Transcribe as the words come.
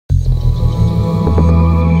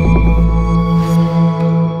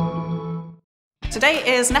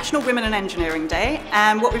Today is National Women in Engineering Day,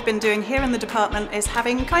 and what we've been doing here in the department is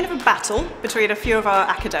having kind of a battle between a few of our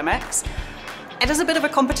academics. It is a bit of a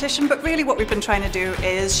competition, but really what we've been trying to do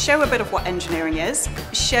is show a bit of what engineering is,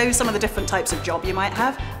 show some of the different types of job you might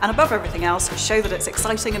have, and above everything else, show that it's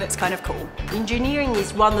exciting and it's kind of cool. Engineering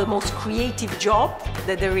is one of the most creative jobs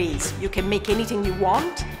that there is. You can make anything you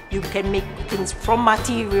want. You can make things from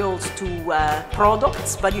materials to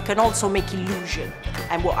products, but you can also make illusion.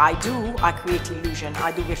 And what I do, I create illusion.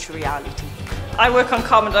 I do virtual reality. I work on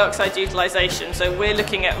carbon dioxide utilisation, so we're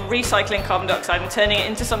looking at recycling carbon dioxide and turning it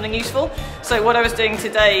into something useful. So what I was doing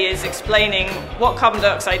today is explaining what carbon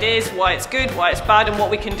dioxide is, why it's good, why it's bad, and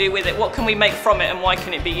what we can do with it. What can we make from it, and why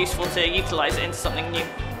can it be useful to utilise it into something new?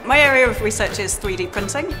 My area of research is 3D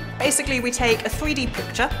printing. Basically, we take a 3D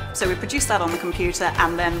picture, so we produce that on the computer,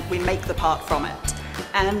 and then we make the part from it.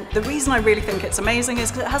 And the reason I really think it's amazing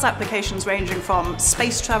is because it has applications ranging from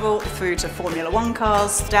space travel through to Formula 1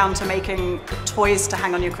 cars, down to making toys to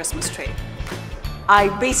hang on your Christmas tree. I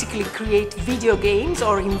basically create video games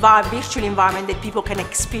or virtual environment that people can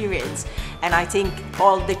experience. And I think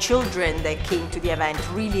all the children that came to the event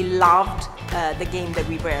really loved the game that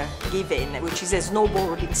we were given, which is a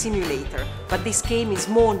snowboarding simulator. But this game is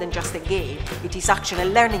more than just a game. It is actually a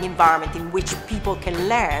learning environment in which people can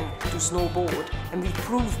learn to snowboard. And we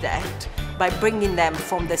proved that by bringing them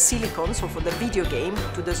from the silicon, so from the video game,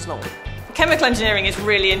 to the snow. Chemical engineering is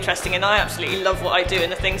really interesting, and I absolutely love what I do and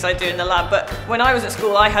the things I do in the lab, but when I was at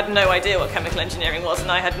school I had no idea what chemical engineering was, and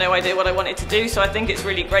I had no idea what I wanted to do, so I think it's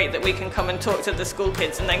really great that we can come and talk to the school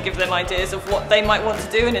kids and then give them ideas of what they might want to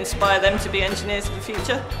do and inspire them to be engineers of the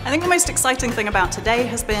future. I think the most exciting thing about today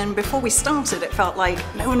has been, before we started, it felt like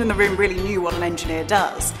no one in the room really knew what an engineer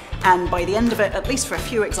does. And by the end of it, at least for a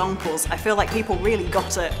few examples, I feel like people really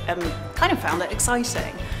got it and kind of found it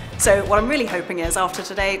exciting. So what I'm really hoping is, after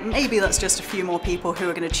today, maybe that's just a few more people who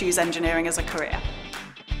are going to choose engineering as a career.